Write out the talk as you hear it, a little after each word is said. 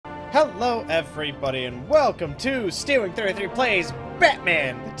Hello everybody and welcome to Stealwing 33 Plays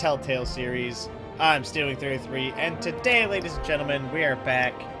Batman, the Telltale series. I'm Stealwing 33 and today, ladies and gentlemen, we are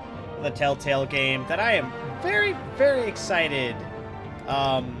back with a Telltale game that I am very, very excited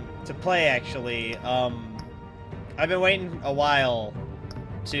to play actually. I've been waiting a while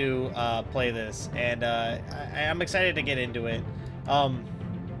to play this and I'm excited to get into it.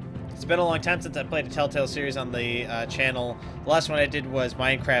 It's been a long time since I played a Telltale series on the channel. The last one I did was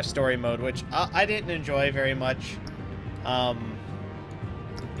Minecraft Story Mode, which I didn't enjoy very much.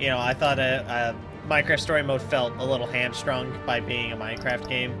 You know, I thought Minecraft Story Mode felt a little hamstrung by being a Minecraft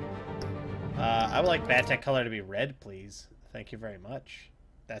game. I would like Batman color to be red, please. Thank you very much.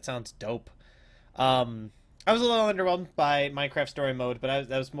 That sounds dope. I was a little underwhelmed by Minecraft Story Mode, but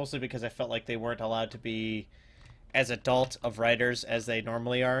that was mostly because I felt like they weren't allowed to be as adult of writers as they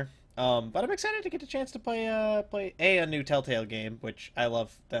normally are. But I'm excited to get a chance to play a new Telltale game, which I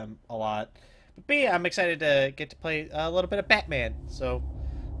love them a lot. But B, I'm excited to get to play a little bit of Batman. So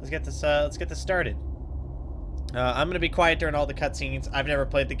let's get this started. I'm gonna be quiet during all the cutscenes. I've never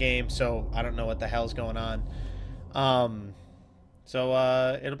played the game, so I don't know what the hell's going on.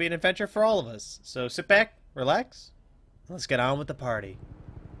 So it'll be an adventure for all of us. So sit back, relax, let's get on with the party.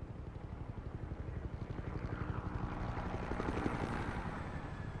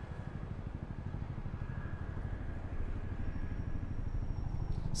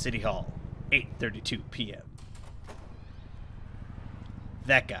 City Hall, 8:32 p.m.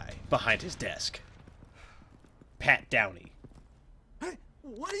 That guy behind his desk. Pat Downey. Hey,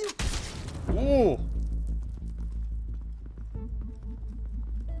 what are you? Ooh.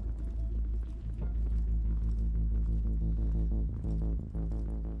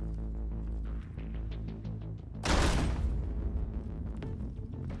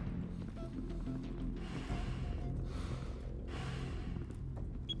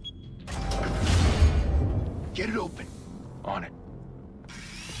 Get it open. On it.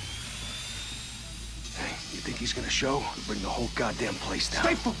 Hey, you think he's gonna show? We'll bring the whole goddamn place down.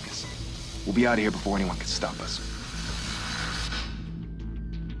 Stay focused. We'll be out of here before anyone can stop us.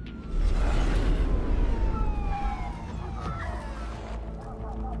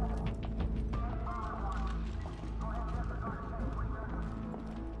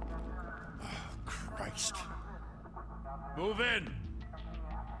 Oh, Christ. Move in.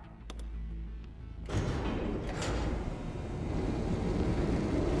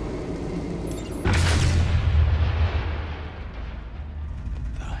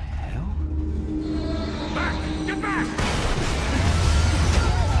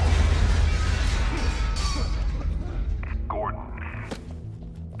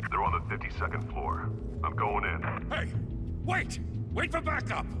 Second floor. I'm going in. Hey, wait! Wait for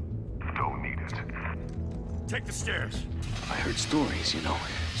backup! Don't need it. Take the stairs. I heard stories, you know.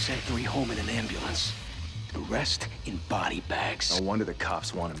 Sent 3 home in an ambulance. The rest in body bags. No wonder the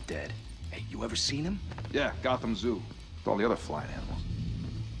cops want him dead. Hey, you ever seen him? Yeah, Gotham Zoo. With all the other flying animals.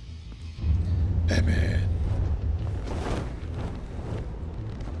 Batman.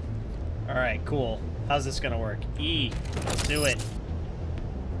 Alright, cool. How's this gonna work? E. Let's do it.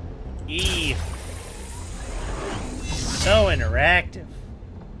 E. So interactive.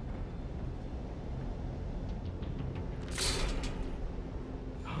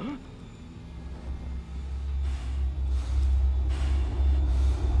 Huh?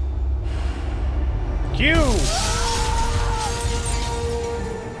 Q.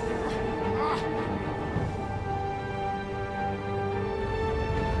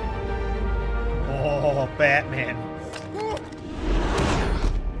 Oh, Batman.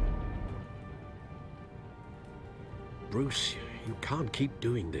 Bruce, you can't keep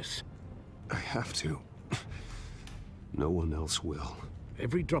doing this. I have to. No one else will.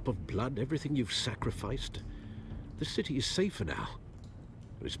 Every drop of blood, everything you've sacrificed. The city is safer now.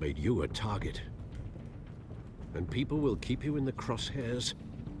 It's made you a target. And people will keep you in the crosshairs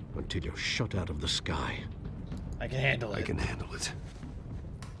until you're shot out of the sky. I can handle it. I can handle it.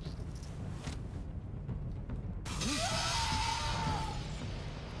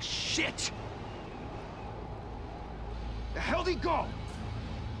 Shit! The hell'd he go?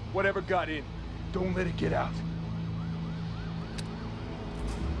 Whatever got in, don't let it get out.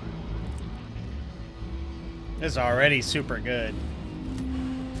 This is already super good.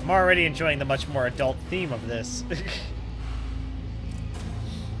 I'm already enjoying the much more adult theme of this.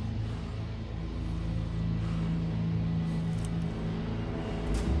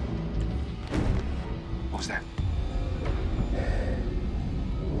 What was that?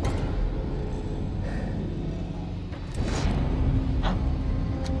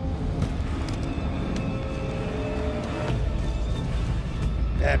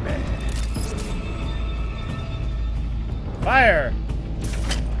 Batman. Fire!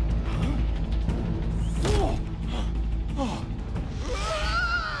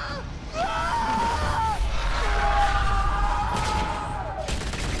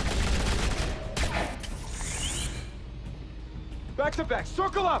 Back to back,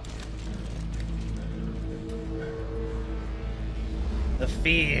 circle up! The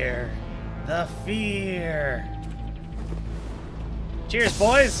fear. The fear. Cheers,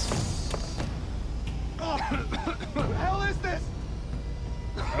 boys! What the hell is this?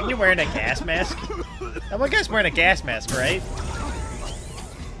 Aren't you wearing a gas mask? That one guy's wearing a gas mask, right?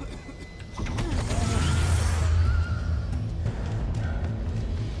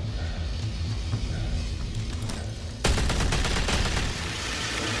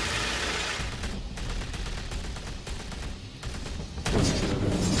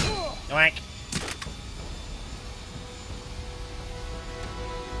 Oink.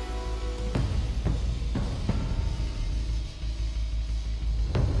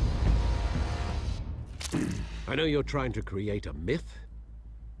 I know you're trying to create a myth,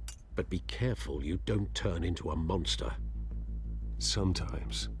 but be careful you don't turn into a monster.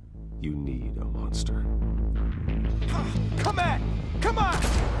 Sometimes you need a monster. Come on! Come on!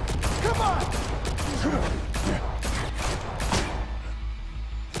 Come on!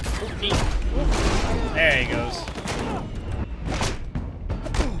 There he goes.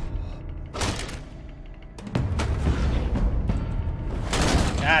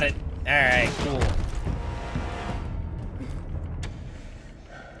 Got it. Alright, cool.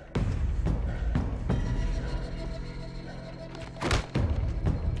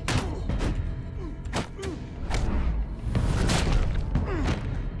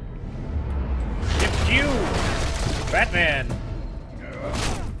 It's you! Batman!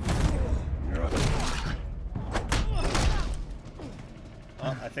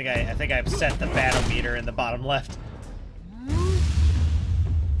 Well, I think I upset the battle meter in the bottom left.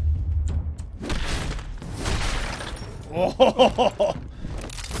 Oh!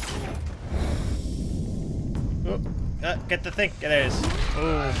 Get the thing. There it is.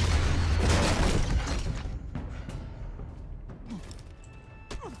 Boom.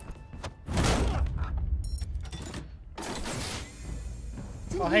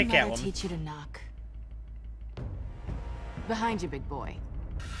 Oh, hey, Didn't your mother Catwoman. teach you to knock? Behind you, big boy.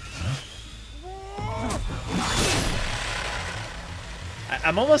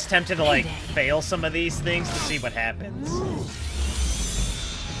 I'm almost tempted to, like, fail some of these things to see what happens.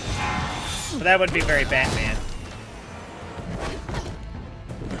 But that would be very Batman.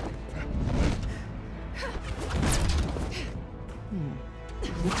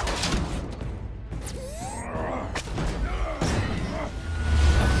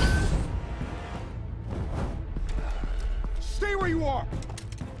 Stay where you are!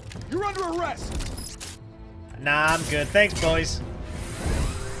 You're under arrest! Nah, I'm good. Thanks, boys.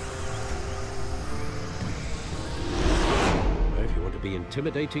 If you want to be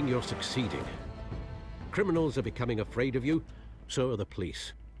intimidating, you're succeeding. Criminals are becoming afraid of you, so are the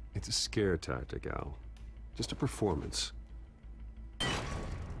police. It's a scare tactic, Al. Just a performance.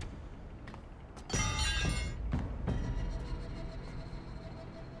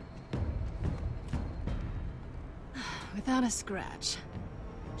 Without a scratch.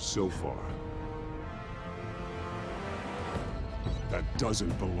 So far. That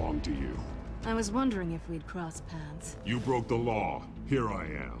doesn't belong to you. I was wondering if we'd cross paths. You broke the law. Here I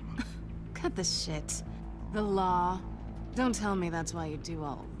am. Cut the shit. The law. Don't tell me that's why you do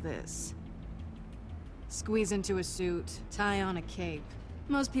all this. Squeeze into a suit, tie on a cape.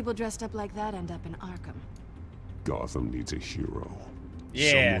 Most people dressed up like that end up in Arkham. Gotham needs a hero.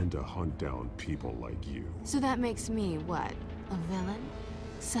 Yeah. Someone to hunt down people like you. So that makes me, what, a villain?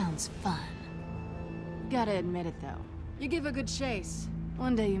 Sounds fun. Gotta admit it, though. You give a good chase.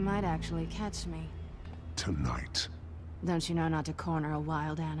 One day you might actually catch me. Tonight. Don't you know not to corner a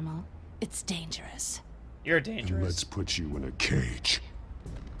wild animal? It's dangerous. You're And dangerous. let's put you in a cage.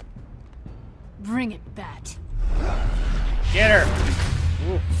 Bring it, Bat. Get her.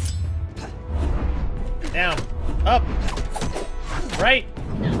 Ooh. Down. Up. Right.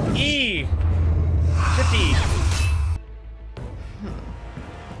 E. 50.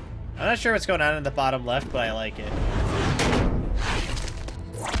 I'm not sure what's going on in the bottom left, but I like it.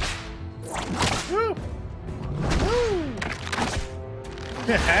 Woo. Woo.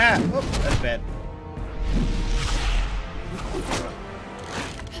 Oh, that's bad.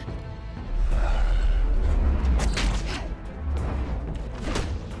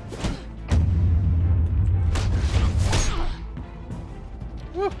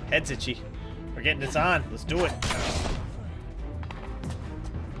 Woo. Head's itchy. We're getting this on. Let's do it.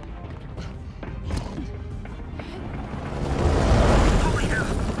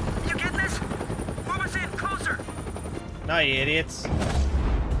 you idiots.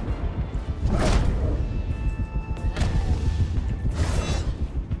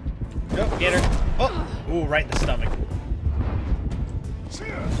 Oh, get her. Oh! Ooh, right in the stomach.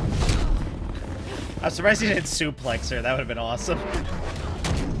 I'm surprised he didn't suplex her. That would have been awesome.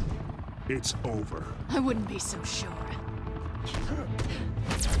 It's over. I wouldn't be so sure.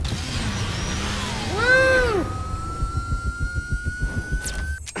 Woo!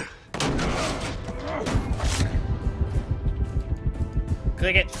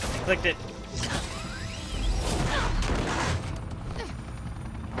 Click it. I clicked it.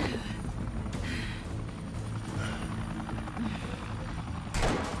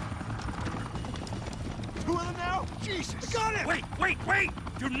 Two of them now? Jesus! I got it! Wait, wait, wait!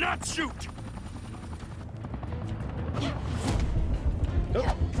 Do not shoot!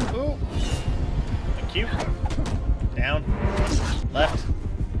 Oh, oh. Thank you. Down. Left.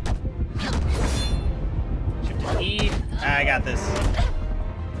 Shift to E. I got this.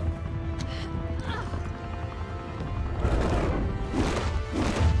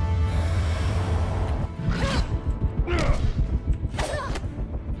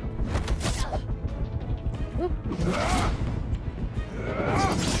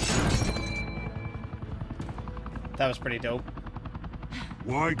 That was pretty dope.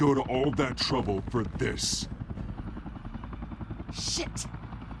 Why go to all that trouble for this? Shit!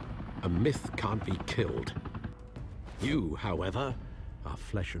 A myth can't be killed. You, however, are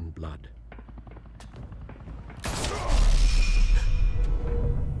flesh and blood.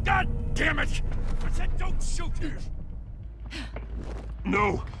 God damn it! I said don't shoot!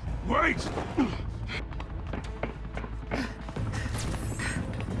 No! Wait!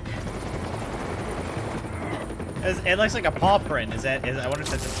 It looks like a paw print. I wonder if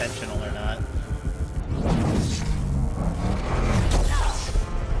that's intentional or not.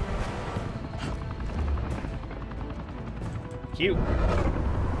 Cute.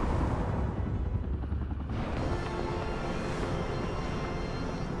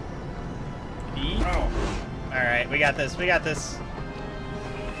 Alright, we got this. We got this.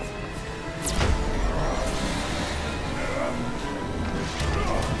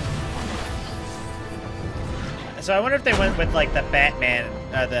 So I wonder if they went with like the Batman,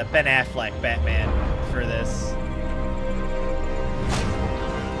 the Ben Affleck Batman for this.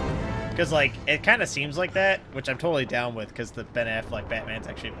 Because like, it kind of seems like that, which I'm totally down with, because the Ben Affleck Batman's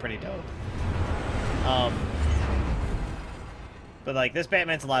actually pretty dope. But like, this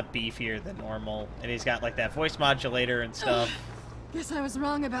Batman's a lot beefier than normal, and he's got like that voice modulator and stuff. Guess I was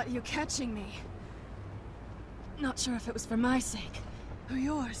wrong about you catching me. Not sure if it was for my sake, or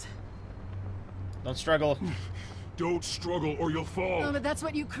yours. Don't struggle. Don't struggle or you'll fall. Oh, but that's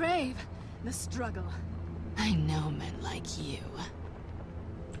what you crave. The struggle. I know men like you.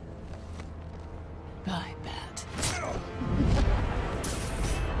 Bye, Bat.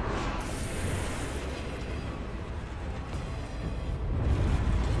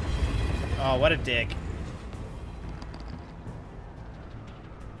 Oh, what a dick.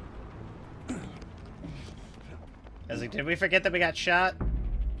 I was like, did we forget that we got shot?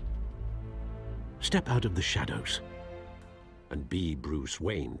 Step out of the shadows and be Bruce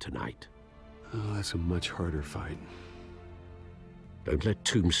Wayne tonight. Oh, that's a much harder fight. Don't let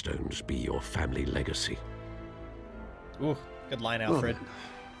tombstones be your family legacy. Ooh, good line, Alfred.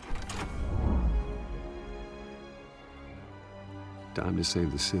 Time to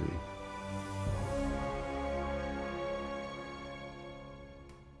save the city.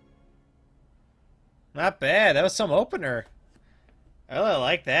 Not bad. That was some opener. I really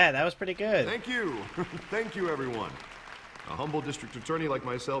like that. That was pretty good. Thank you. Thank you, everyone. A humble district attorney like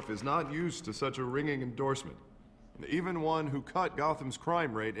myself is not used to such a ringing endorsement. Even one who cut Gotham's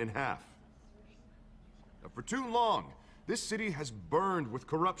crime rate in half. For too long, this city has burned with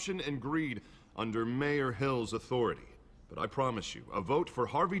corruption and greed under Mayor Hill's authority. But I promise you, a vote for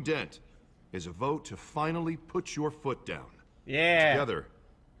Harvey Dent is a vote to finally put your foot down. Yeah. Together,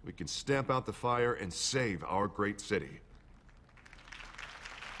 we can stamp out the fire and save our great city.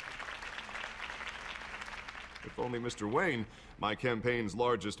 If only Mr. Wayne, my campaign's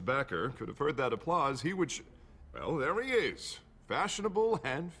largest backer, could have heard that applause, he would well, there he is. Fashionable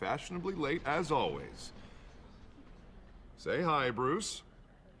and fashionably late as always. Say hi, Bruce.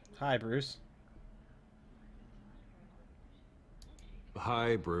 Hi, Bruce.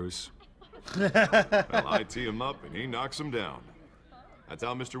 Hi, Bruce. Well, I tee him up and he knocks him down. That's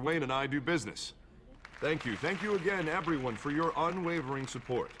how Mr. Wayne and I do business. Thank you again, everyone, for your unwavering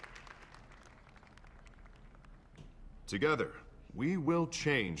support. Together, we will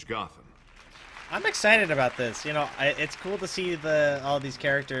change Gotham. I'm excited about this. You know, it's cool to see all these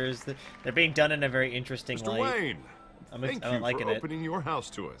characters. They're being done in a very interesting Mr. light. Wayne, Thank I'm you liking for it. opening your house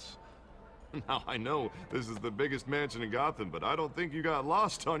to us. Now, I know this is the biggest mansion in Gotham, but I don't think you got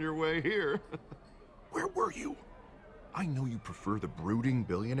lost on your way here. Where were you? I know you prefer the brooding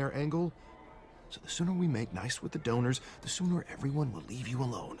billionaire angle, so the sooner we make nice with the donors, the sooner everyone will leave you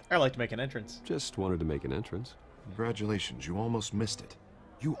alone. I like to make an entrance. Just wanted to make an entrance. Congratulations, you almost missed it.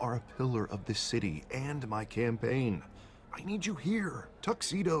 You are a pillar of this city and my campaign. I need you here,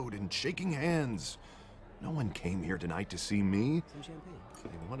 tuxedoed and shaking hands. No one came here tonight to see me. Some champagne.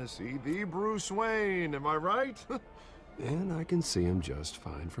 They want to see the Bruce Wayne, am I right? And I can see him just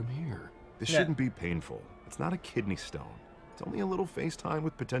fine from here. This Yeah. shouldn't be painful. It's not a kidney stone. It's only a little FaceTime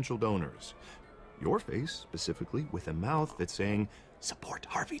with potential donors. Your face, specifically, with a mouth that's saying, support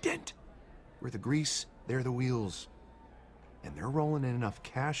Harvey Dent. We're the grease, they're the wheels. And they're rolling in enough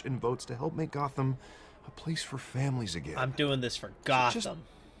cash and votes to help make Gotham a place for families again. I'm doing this for So Gotham. just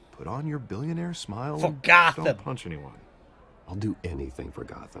put on your billionaire smile For and Gotham. don't punch anyone. I'll do anything for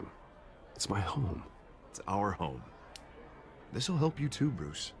Gotham. It's my home. It's our home. This'll help you too,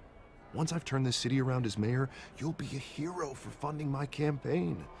 Bruce. Once I've turned this city around as mayor, you'll be a hero for funding my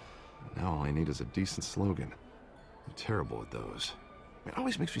campaign. Now all I need is a decent slogan. I'm terrible at those. It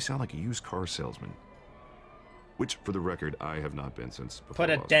always makes me sound like a used car salesman. Which, for the record, I have not been since before. Put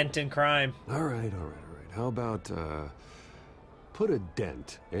a law dent school. in crime. All right. How about, put a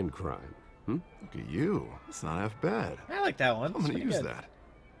dent in crime? Look at you. It's not half bad. I like that one. I'm It's gonna pretty use good. that.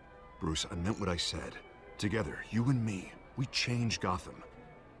 Bruce, I meant what I said. Together, you and me, we change Gotham.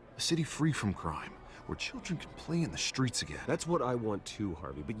 A city free from crime, where children can play in the streets again. That's what I want too,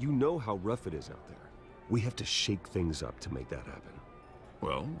 Harvey, but you know how rough it is out there. We have to shake things up to make that happen.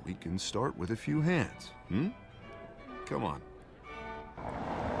 Well, we can start with a few hands, Come on.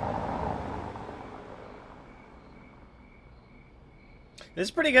 This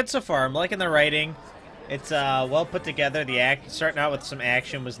is pretty good so far. I'm liking the writing. It's well put together. The act starting out with some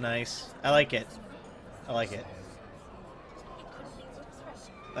action was nice. I like it. I like it.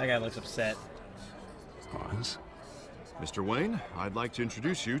 That guy looks upset. Pause. Mr. Wayne, I'd like to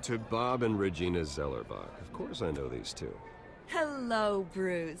introduce you to Bob and Regina Zellerbach. Of course I know these two. Hello,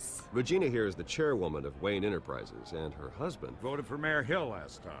 Bruce. Regina here is the chairwoman of Wayne Enterprises, and her husband... Voted for Mayor Hill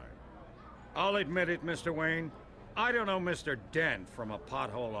last time. I'll admit it, Mr. Wayne. I don't know Mr. Dent from a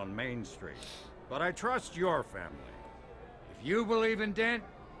pothole on Main Street, but I trust your family. If you believe in Dent,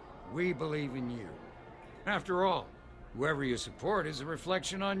 we believe in you. After all, whoever you support is a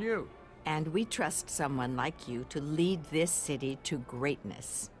reflection on you. And we trust someone like you to lead this city to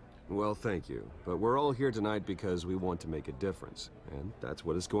greatness. Well, thank you. But we're all here tonight because we want to make a difference. And that's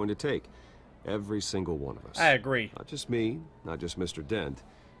what it's going to take. Every single one of us. I agree. Not just me, not just Mr. Dent.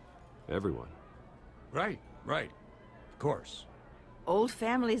 Everyone. Right. Of course. Old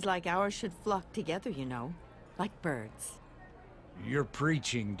families like ours should flock together, you know. Like birds. You're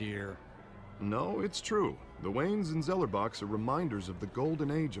preaching, dear. No, it's true. The Waynes and Zellerbachs are reminders of the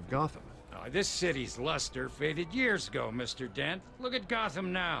golden age of Gotham. This city's luster faded years ago, Mr. Dent. Look at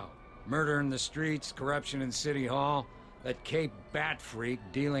Gotham now. Murder in the streets, corruption in City Hall, that Cape Bat freak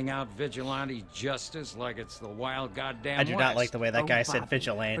dealing out vigilante justice like it's the wild goddamn I do not West. like the way that guy said Bobby,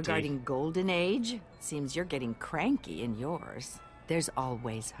 vigilante. Regarding Golden Age, seems you're getting cranky in yours. There's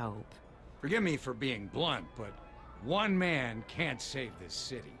always hope. Forgive me for being blunt, but one man can't save this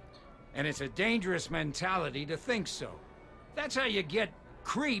city. And it's a dangerous mentality to think so. That's how you get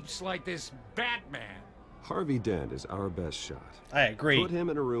creeps like this Batman. Harvey Dent is our best shot. I agree. Put him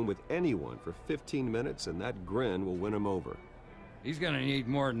in a room with anyone for 15 minutes and that grin will win him over. He's gonna need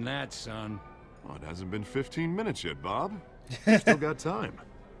more than that, son. Oh, it hasn't been 15 minutes yet, Bob. You've still got time.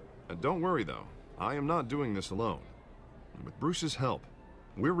 Don't worry, though. I am not doing this alone. With Bruce's help,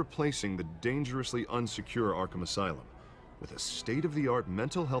 we're replacing the dangerously unsecure Arkham Asylum with a state-of-the-art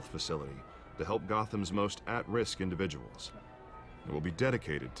mental health facility to help Gotham's most at-risk individuals. It will be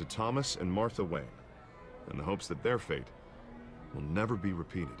dedicated to Thomas and Martha Wayne, in the hopes that their fate will never be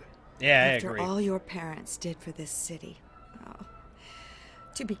repeated. Yeah, I After agree. all your parents did for this city. Oh,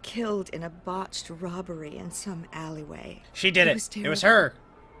 to be killed in a botched robbery in some alleyway. She did it. It was her.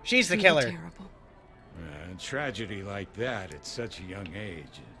 She's the Truly killer. Terrible. A tragedy like that at such a young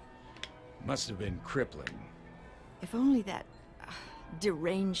age must have been crippling. If only that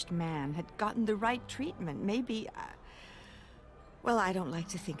deranged man had gotten the right treatment, maybe... well, I don't like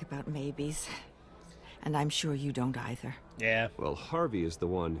to think about maybes. And I'm sure you don't either. Yeah. Well, Harvey is the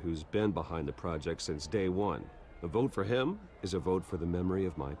one who's been behind the project since day one. A vote for him is a vote for the memory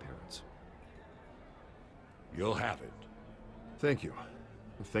of my parents. You'll have it. Thank you.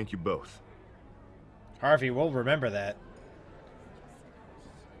 Thank you both. Harvey will remember that.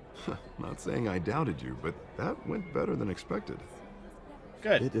 Not saying I doubted you, but that went better than expected.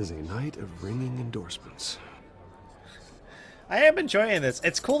 Good. It is a night of ringing endorsements. I am enjoying this.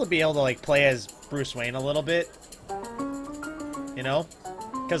 It's cool to be able to, like, play as Bruce Wayne a little bit. You know?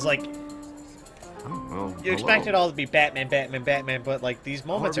 Because, like, you expect it all to be Batman, Batman, Batman, but, like, these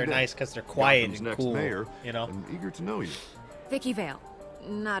moments are nice because they're quiet Gotham's and next cool. mayor, you know? I'm eager to know you. Vicky Vale.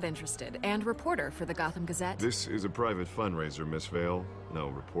 Not interested. And reporter for the Gotham Gazette. This is a private fundraiser, Miss Vale. No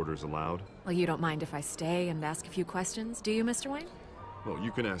reporters allowed. Well, you don't mind if I stay and ask a few questions, do you, Mr. Wayne? Well,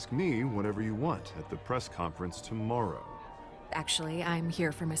 you can ask me whatever you want at the press conference tomorrow. Actually, I'm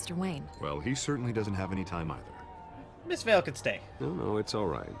here for Mr. Wayne. Well, he certainly doesn't have any time either. Miss Vale could stay. No, it's all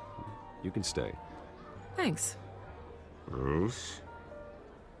right. You can stay. Thanks. Bruce?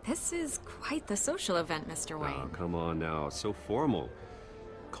 This is quite the social event, Mr. Wayne. Oh, come on now. It's so formal.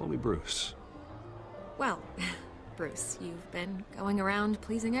 Call me Bruce. Well, Bruce, you've been going around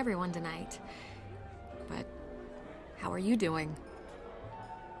pleasing everyone tonight. But how are you doing?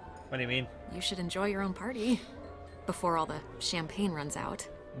 What do you mean? You should enjoy your own party before all the champagne runs out.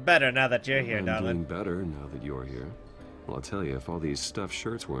 Better now that you're here, I'm darling. doing better now that you're here. Well, I'll tell you, if all these stuffed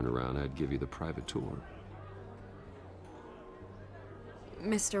shirts weren't around, I'd give you the private tour.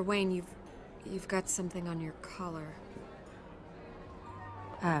 Mr. Wayne, you've got something on your collar.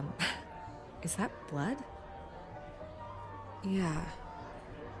 Is that blood? Yeah.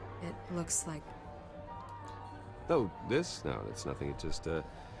 It looks like... Oh, this? No, that's nothing. It just,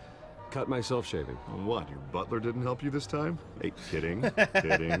 cut myself shaving. What, your butler didn't help you this time? Hey, kidding.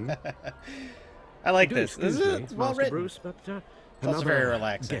 Kidding. I like this. This is well written. Bruce, but It's also very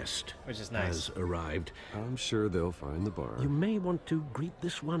relaxing, guest which is nice. has arrived. I'm sure they'll find the bar. You may want to greet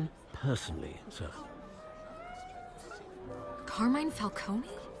this one personally, sir. Carmine Falcone?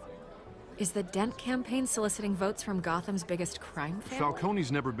 Is the Dent campaign soliciting votes from Gotham's biggest crime family?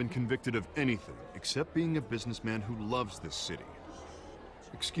 Falcone's never been convicted of anything except being a businessman who loves this city.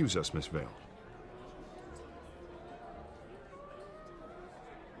 Excuse us, Miss Vale.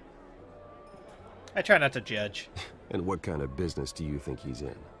 I try not to judge. And what kind of business do you think he's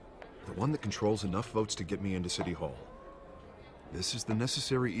in? The one that controls enough votes to get me into City Hall. This is the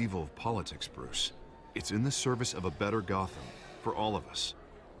necessary evil of politics, Bruce. It's in the service of a better Gotham, for all of us.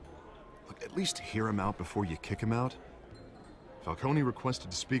 Look, at least hear him out before you kick him out. Falcone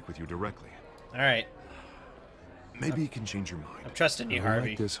requested to speak with you directly. All right. Maybe he can change your mind. I'm trusting you, I Harvey.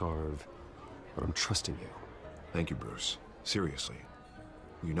 like this, Harv, but I'm trusting you. Thank you, Bruce. Seriously.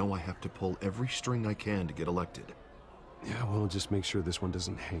 You know I have to pull every string I can to get elected. Yeah, well, just make sure this one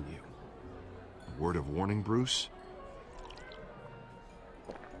doesn't hang you. A word of warning, Bruce?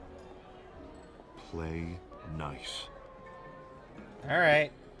 Play nice. All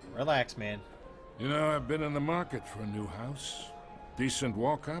right. Relax, man. You know, I've been in the market for a new house. Decent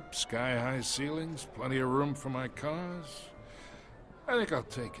walk-up, sky-high ceilings, plenty of room for my cars. I think I'll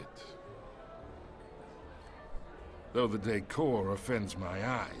take it. Though the decor offends my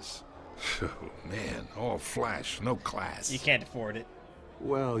eyes. Oh, man, all flash, no class. You can't afford it.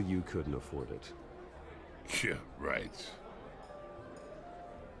 Well, you couldn't afford it. Yeah, right.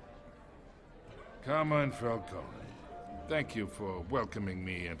 Carmine Falcone, thank you for welcoming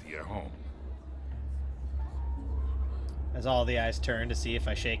me into your home. As all the eyes turn to see if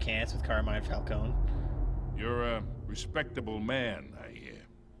I shake hands with Carmine Falcone. You're a respectable man, I hear.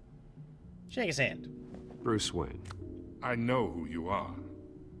 Shake his hand. Bruce Wayne. I know who you are.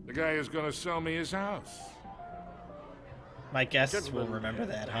 The guy who's gonna sell me his house. My guests Gentlemen, will remember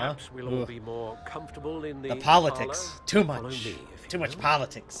that, huh? Perhaps we'll all be more comfortable in The politics. parlor. Too Follow much. me, if Too you much will.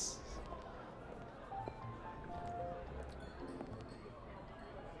 politics.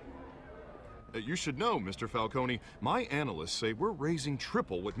 You should know, Mr. Falcone, my analysts say we're raising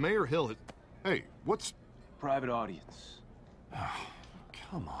triple what Mayor Hill had... Hey, what's... Private audience.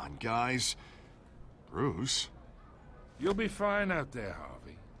 Come on, guys. Bruce? You'll be fine out there,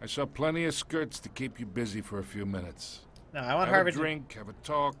 Harvey. I saw plenty of skirts to keep you busy for a few minutes. No, I want Have Harvey a drink, have a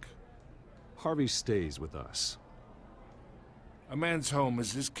talk. Harvey stays with us. A man's home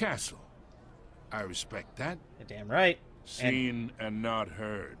is his castle. I respect that. You're damn right. Seen and not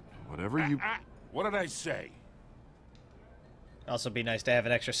heard. Whatever you... What did I say? Also be nice to have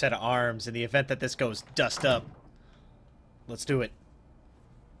an extra set of arms in the event that this goes dust up. Let's do it.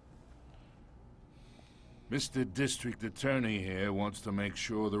 Mr. District Attorney here wants to make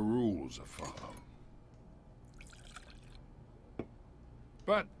sure the rules are followed.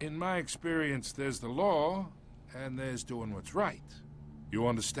 But in my experience, there's the law, and there's doing what's right. You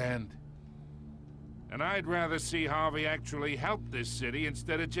understand? And I'd rather see Harvey actually help this city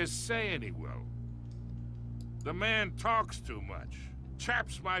instead of just saying he will. The man talks too much.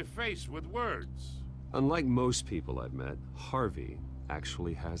 chaps my face with words. Unlike most people I've met, Harvey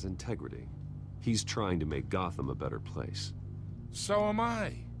actually has integrity. He's trying to make Gotham a better place. So am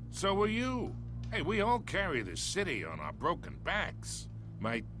I. So are you. Hey, we all carry this city on our broken backs.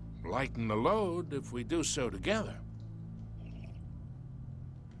 Might lighten the load if we do so together.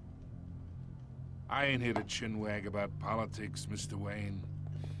 I ain't here to chinwag about politics, Mr. Wayne.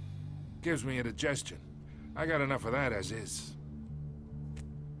 Gives me indigestion. I got enough of that as is.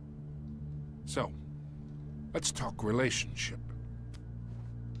 So, let's talk relationship.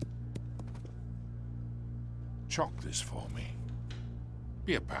 Chalk this for me.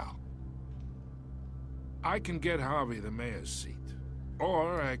 Be a pal. I can get Harvey the mayor's seat.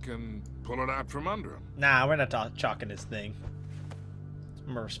 Or I can pull it out from under him. Nah, we're not chalking this thing.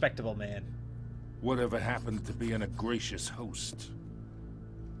 I'm a respectable man. Whatever happened to being a gracious host?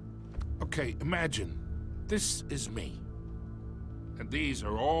 Okay, imagine. This is me. And these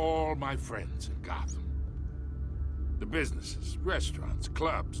are all my friends in Gotham. The businesses, restaurants,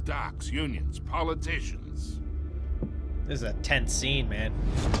 clubs, docks, unions, politicians. This is a tense scene, man.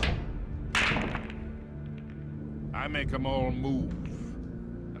 I make them all move.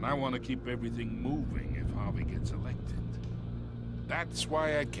 And I want to keep everything moving if Harvey gets elected. That's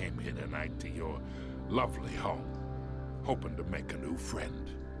why I came here tonight to your lovely home, hoping to make a new friend.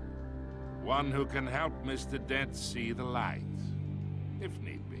 One who can help Mr. Dent see the light, if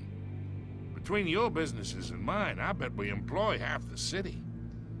need be. Between your businesses and mine, I bet we employ half the city.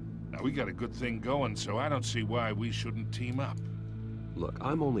 Now, we got a good thing going, so I don't see why we shouldn't team up. Look,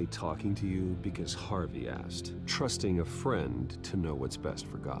 I'm only talking to you because Harvey asked, trusting a friend to know what's best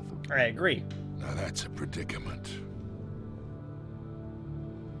for Gotham. I agree. Now that's a predicament.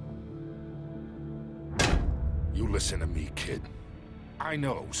 You listen to me, kid. I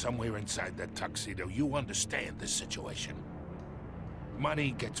know somewhere inside that tuxedo you understand this situation.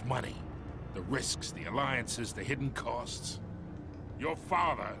 Money gets money. The risks, the alliances, the hidden costs. Your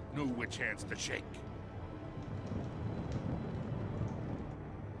father knew which hands to shake.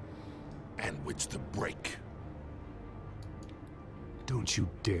 And which to break. Don't you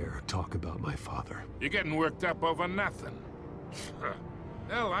dare talk about my father. You're getting worked up over nothing.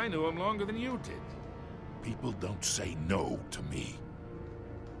 Hell, I knew him longer than you did. People don't say no to me.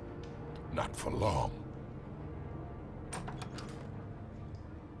 Not for long.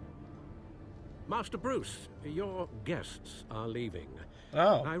 Master Bruce, your guests are leaving.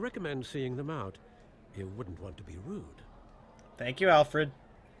 Oh. I recommend seeing them out. You wouldn't want to be rude. Thank you, Alfred.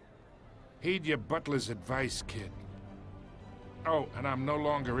 Heed your butler's advice, kid. Oh, and I'm no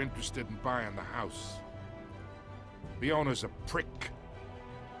longer interested in buying the house. The owner's a prick.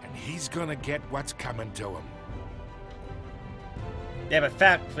 And he's gonna get what's coming to him. Yeah, but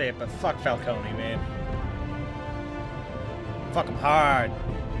fuck Falcone, man. Fuck him hard.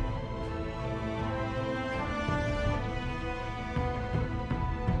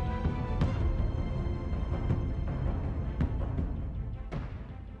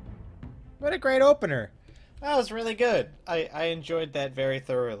 What a great opener. That was really good. I enjoyed that very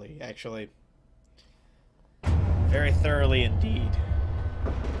thoroughly, actually. Very thoroughly indeed.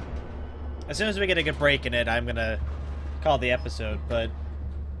 As soon as we get a good break in it, I'm gonna call the episode, but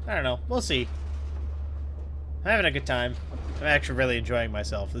I don't know. We'll see. I'm having a good time. I'm actually really enjoying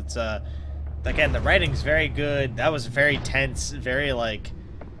myself. It's, again, the writing's very good. That was very tense, very, like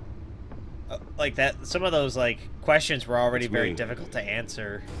that. Some of those, like, questions were already very difficult to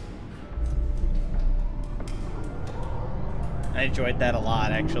answer. I enjoyed that a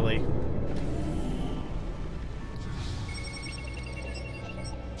lot, actually.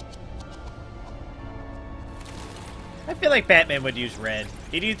 I feel like Batman would use red.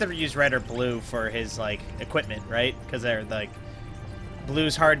 He'd either use red or blue for his, like, equipment, right? Because they're, like,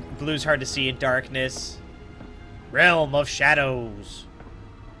 blue's hard to see in darkness. Realm of Shadows.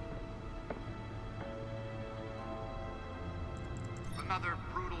 Another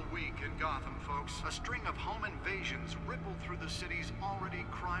brutal week in Gotham, folks. A string of home invasions rippled through the city's already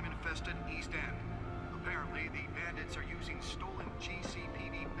crime-infested East End. Apparently, the bandits are using stolen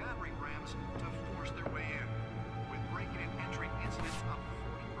GCPD battering rams to force their way in, with breaking and entering incidents up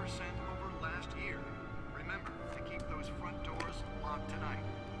 40% over last year. Remember to keep those front doors locked tonight.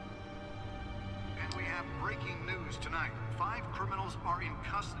 And we have breaking news tonight. 5 criminals are in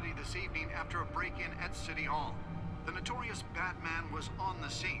custody this evening after a break-in at City Hall. The notorious Batman was on the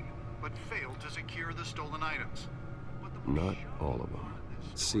scene, but failed to secure the stolen items. Not all of them.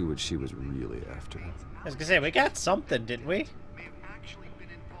 Let's see what she was really after. I was gonna say, we got something, didn't we? May have actually been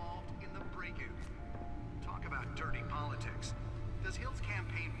involved in the break-in. Talk about dirty politics. Does Hill's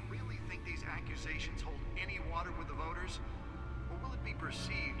campaign really think these accusations hold any water with the voters? Or will it could be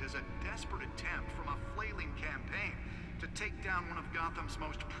perceived as a desperate attempt from a flailing campaign to take down one of Gotham's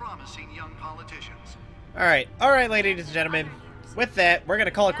most promising young politicians. Alright, ladies and gentlemen. With that, we're going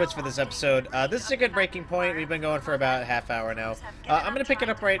to call it quits for this episode. This is a good breaking point. We've been going for about a half hour now. I'm going to pick it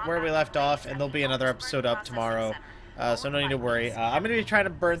up right where we left off, and there'll be another episode up tomorrow. So no need to worry. I'm going to be trying to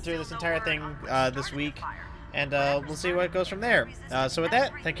burn through this entire thing this week, and we'll see what goes from there. So with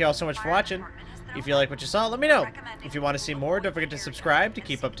that, thank you all so much for watching. If you like what you saw, let me know. If you want to see more, don't forget to subscribe to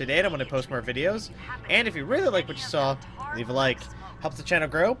keep up to date on when I post more videos. And if you really like what you saw, leave a like. Helps the channel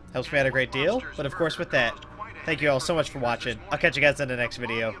grow, helps me out a great deal. But of course with that, thank you all so much for watching. I'll catch you guys in the next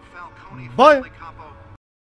video. Bye!